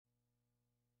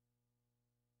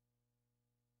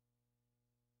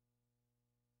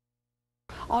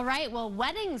All right, well,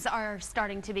 weddings are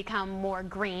starting to become more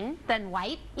green than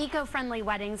white. Eco-friendly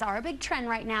weddings are a big trend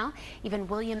right now. Even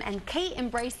William and Kate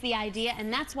embrace the idea,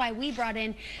 and that's why we brought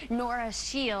in Nora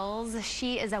Sheils.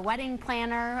 She is a wedding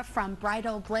planner from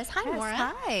Bridal Bliss. Hi, Yes, Nora.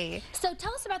 hi. So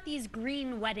tell us about these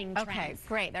green wedding trends. Okay,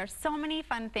 great. There's so many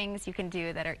fun things you can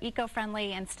do that are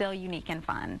eco-friendly and still unique and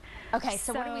fun. Okay,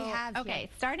 so what do we have here? Okay,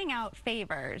 starting out,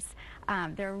 favors.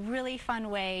 They're a really fun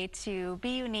way to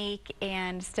be unique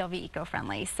and still be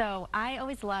eco-friendly. So I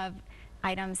always love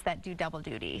items that do double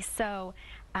duty. So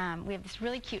we have this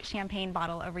really cute champagne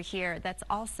bottle over here that's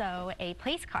also a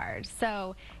place card.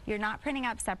 So you're not printing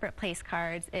up separate place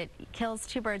cards. It kills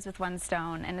two birds with one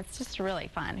stone, and it's just really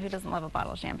fun. Who doesn't love a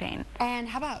bottle of champagne? And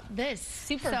how about this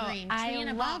super green tree in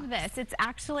a box? I love this. It's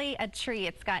actually a tree.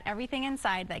 It's got everything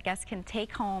inside that guests can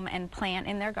take home and plant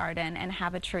in their garden and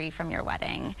have a tree from your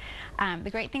wedding. The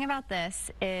great thing about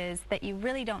this is that you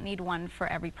really don't need one for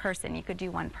every person. You could do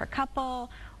one per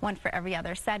couple, one for every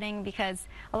other setting, because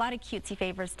a lot of cutesy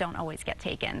favors don't always get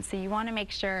taken. So you want to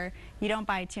make sure you don't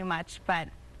buy too much, but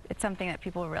it's something that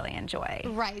people really enjoy.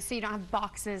 Right, so you don't have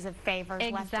boxes of favors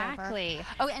left over. Exactly.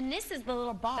 Oh, and this is the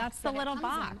little box. That's the little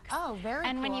box. Oh, very cool.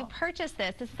 And when you purchase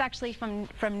this, this is actually from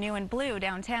New and Blue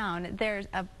downtown. There's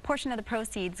a portion of the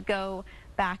proceeds go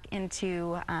back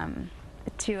into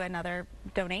to another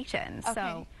donation. Okay.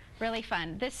 So really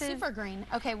fun. This is super green.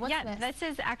 Okay, what's this? This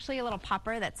is actually a little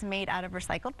popper that's made out of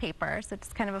recycled paper. So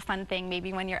it's kind of a fun thing,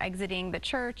 maybe when you're exiting the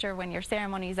church or when your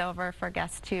ceremony's over, for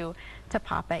guests to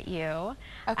pop at you.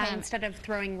 Okay, instead of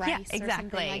throwing rice or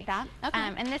something like that. Okay.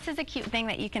 And this is a cute thing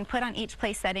that you can put on each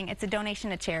place setting. It's a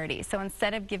donation to charity. So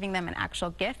instead of giving them an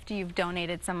actual gift, you've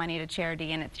donated some money to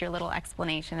charity, and it's your little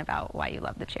explanation about why you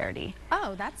love the charity.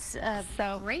 Oh, that's a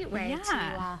great way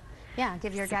to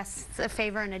give your guests a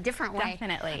favor in a different way.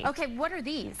 Definitely. Okay, what are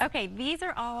these? Okay, these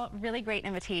are all really great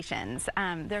invitations.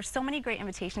 There's so many great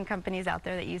invitation companies out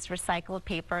there that use recycled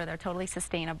paper. They're totally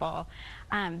sustainable.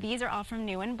 These are all from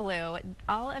New and Blue.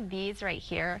 All of these right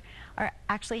here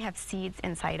actually have seeds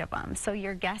inside of them. So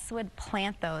your guests would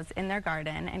plant those in their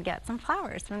garden and get some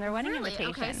flowers from their wedding invitation.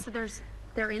 Okay, so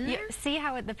they're in there? See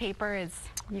how the paper is,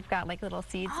 you've got like little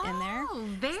seeds in there? Oh,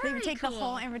 very cool. So you take the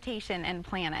whole invitation and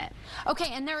plant it.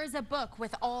 Okay, and there is a book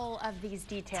with all of these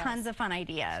details. Tons of fun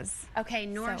ideas. Okay,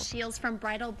 Nora Sheils from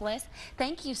Bridal Bliss,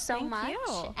 thank you so much.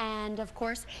 Thank you. And of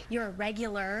course, you're a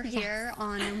regular here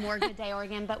on More Good Day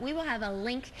Oregon, but we will have a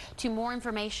link to more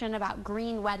information about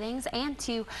green weddings and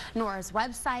to Nora's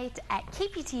website at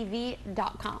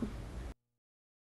kptv.com.